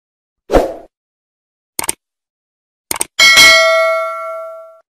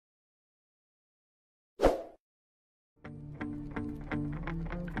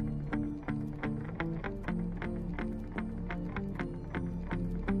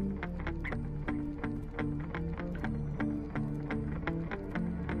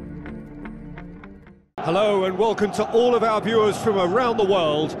Hello and welcome to all of our viewers from around the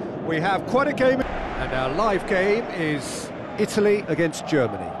world. We have quite a game, and our live game is Italy against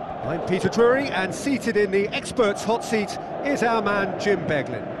Germany. I'm Peter Drury, and seated in the experts' hot seat is our man Jim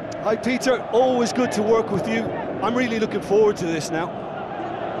Beglin. Hi Peter, always good to work with you. I'm really looking forward to this now.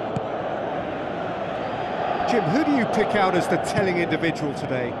 Jim, who do you pick out as the telling individual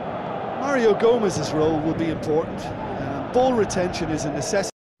today? Mario Gomez's role will be important. Ball retention is a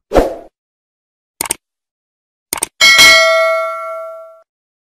necessity.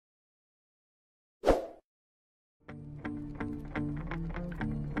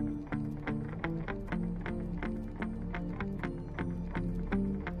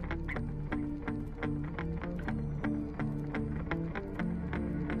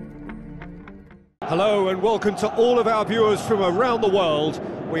 Hello and welcome to all of our viewers from around the world.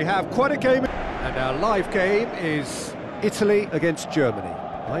 We have quite a game, and our live game is Italy against Germany.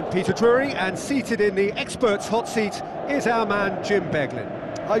 I'm Peter Drury, and seated in the experts' hot seat is our man Jim Beglin.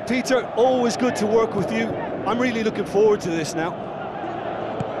 Hi Peter, always good to work with you. I'm really looking forward to this now.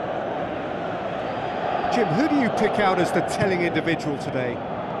 Jim, who do you pick out as the telling individual today?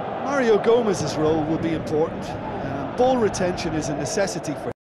 Mario Gomez's role will be important. Ball retention is a necessity for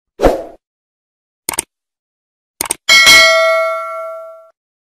him.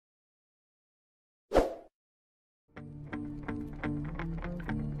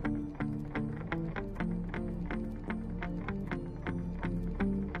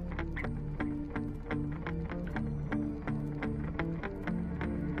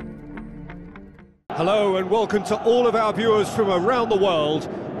 Hello and welcome to all of our viewers from around the world.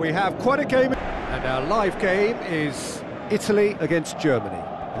 We have quite a game, and our live game is Italy against Germany.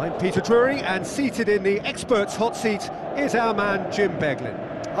 I'm Peter Drury, and seated in the experts' hot seat is our man Jim Beglin.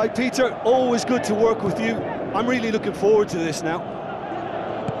 Hi Peter, always good to work with you. I'm really looking forward to this now.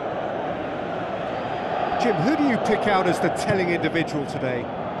 Jim, who do you pick out as the telling individual today?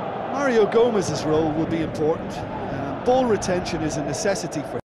 Mario Gomez's role will be important. Ball retention is a necessity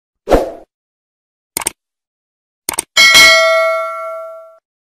for him.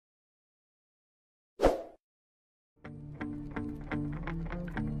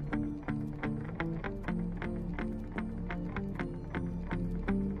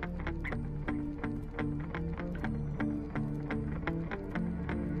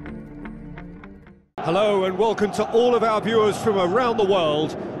 Hello and welcome to all of our viewers from around the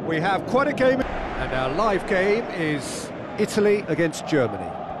world. We have quite a game, and our live game is Italy against Germany.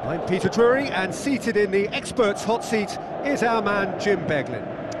 I'm Peter Drury, and seated in the experts' hot seat is our man Jim Beglin.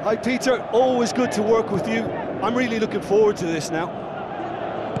 Hi Peter, always good to work with you. I'm really looking forward to this now.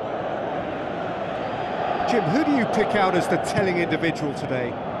 Jim, who do you pick out as the telling individual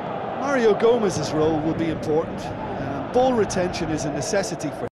today? Mario Gomez's role will be important. Ball retention is a necessity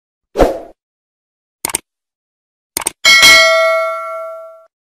for him.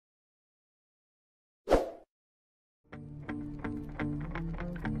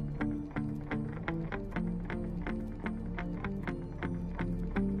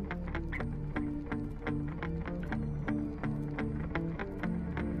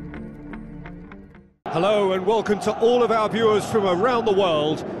 Hello and welcome to all of our viewers from around the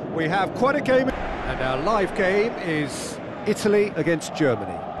world. We have quite a game, and our live game is Italy against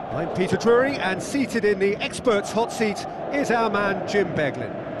Germany. I'm Peter Drury, and seated in the experts' hot seat is our man Jim Beglin.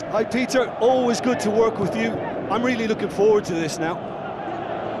 Hi Peter, always good to work with you. I'm really looking forward to this now.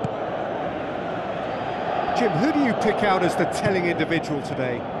 Jim, who do you pick out as the telling individual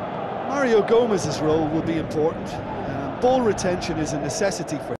today? Mario Gomez's role will be important. Ball retention is a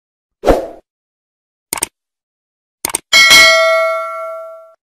necessity for him.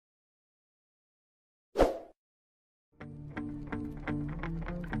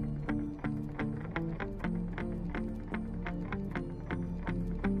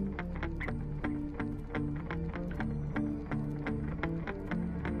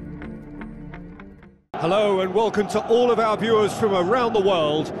 Hello and welcome to all of our viewers from around the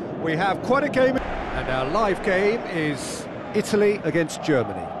world. We have quite a game, and our live game is Italy against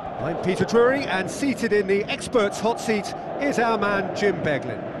Germany. I'm Peter Drury, and seated in the experts' hot seat is our man Jim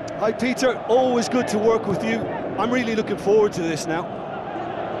Beglin. Hi Peter, always good to work with you. I'm really looking forward to this now.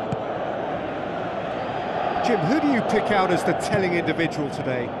 Jim, who do you pick out as the telling individual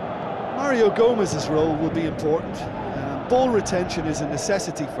today? Mario Gomez's role will be important. Ball retention is a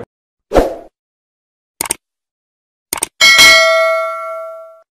necessity for him.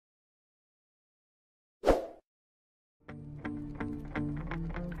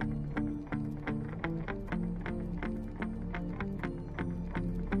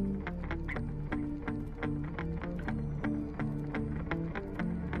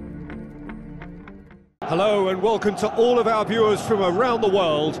 Hello and welcome to all of our viewers from around the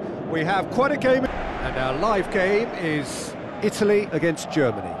world. We have quite a game, and our live game is Italy against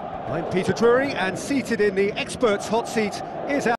Germany. I'm Peter Drury, and seated in the experts' hot seat is our